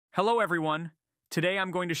Hello everyone! Today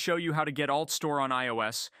I'm going to show you how to get Altstore on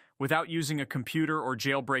iOS without using a computer or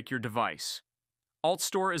jailbreak your device.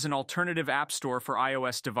 Altstore is an alternative app store for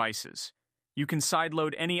iOS devices. You can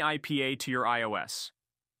sideload any IPA to your iOS.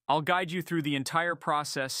 I'll guide you through the entire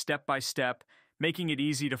process step by step, making it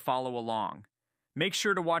easy to follow along. Make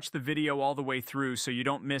sure to watch the video all the way through so you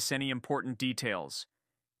don't miss any important details.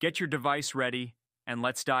 Get your device ready, and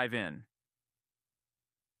let's dive in.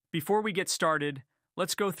 Before we get started,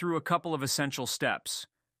 let's go through a couple of essential steps.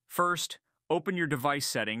 First, open your device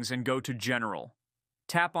settings and go to General.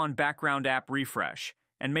 Tap on Background App Refresh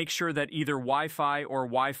and make sure that either Wi-Fi or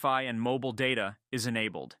Wi-Fi and mobile data is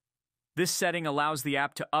enabled. This setting allows the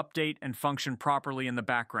app to update and function properly in the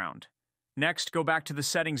background. Next, go back to the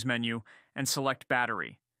Settings menu and select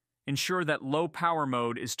Battery. Ensure that Low Power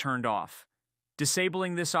Mode is turned off.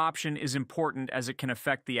 Disabling this option is important as it can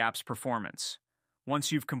affect the app's performance.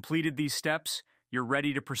 Once you've completed these steps, you're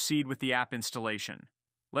ready to proceed with the app installation.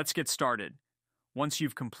 Let's get started. Once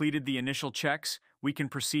you've completed the initial checks, we can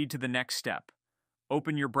proceed to the next step.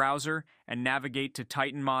 Open your browser and navigate to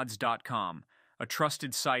titanmods.com, a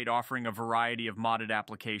trusted site offering a variety of modded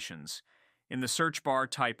applications. In the search bar,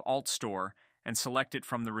 type Altstore and select it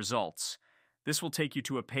from the results. This will take you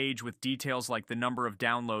to a page with details like the number of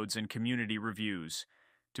downloads and community reviews.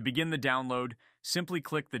 To begin the download, simply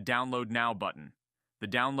click the Download Now button. The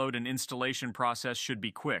download and installation process should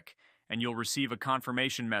be quick, and you'll receive a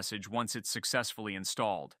confirmation message once it's successfully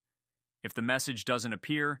installed. If the message doesn't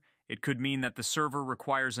appear, it could mean that the server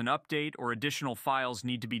requires an update or additional files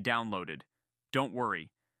need to be downloaded. Don't worry.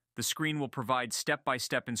 The screen will provide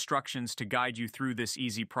step-by-step instructions to guide you through this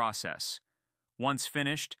easy process. Once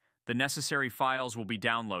finished, the necessary files will be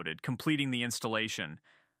downloaded, completing the installation.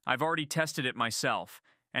 I've already tested it myself,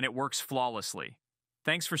 and it works flawlessly.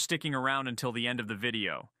 Thanks for sticking around until the end of the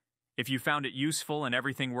video. If you found it useful and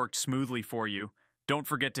everything worked smoothly for you, don't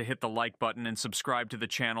forget to hit the like button and subscribe to the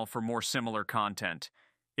channel for more similar content.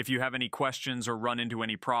 If you have any questions or run into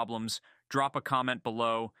any problems, drop a comment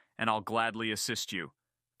below and I'll gladly assist you.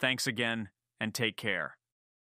 Thanks again, and take care.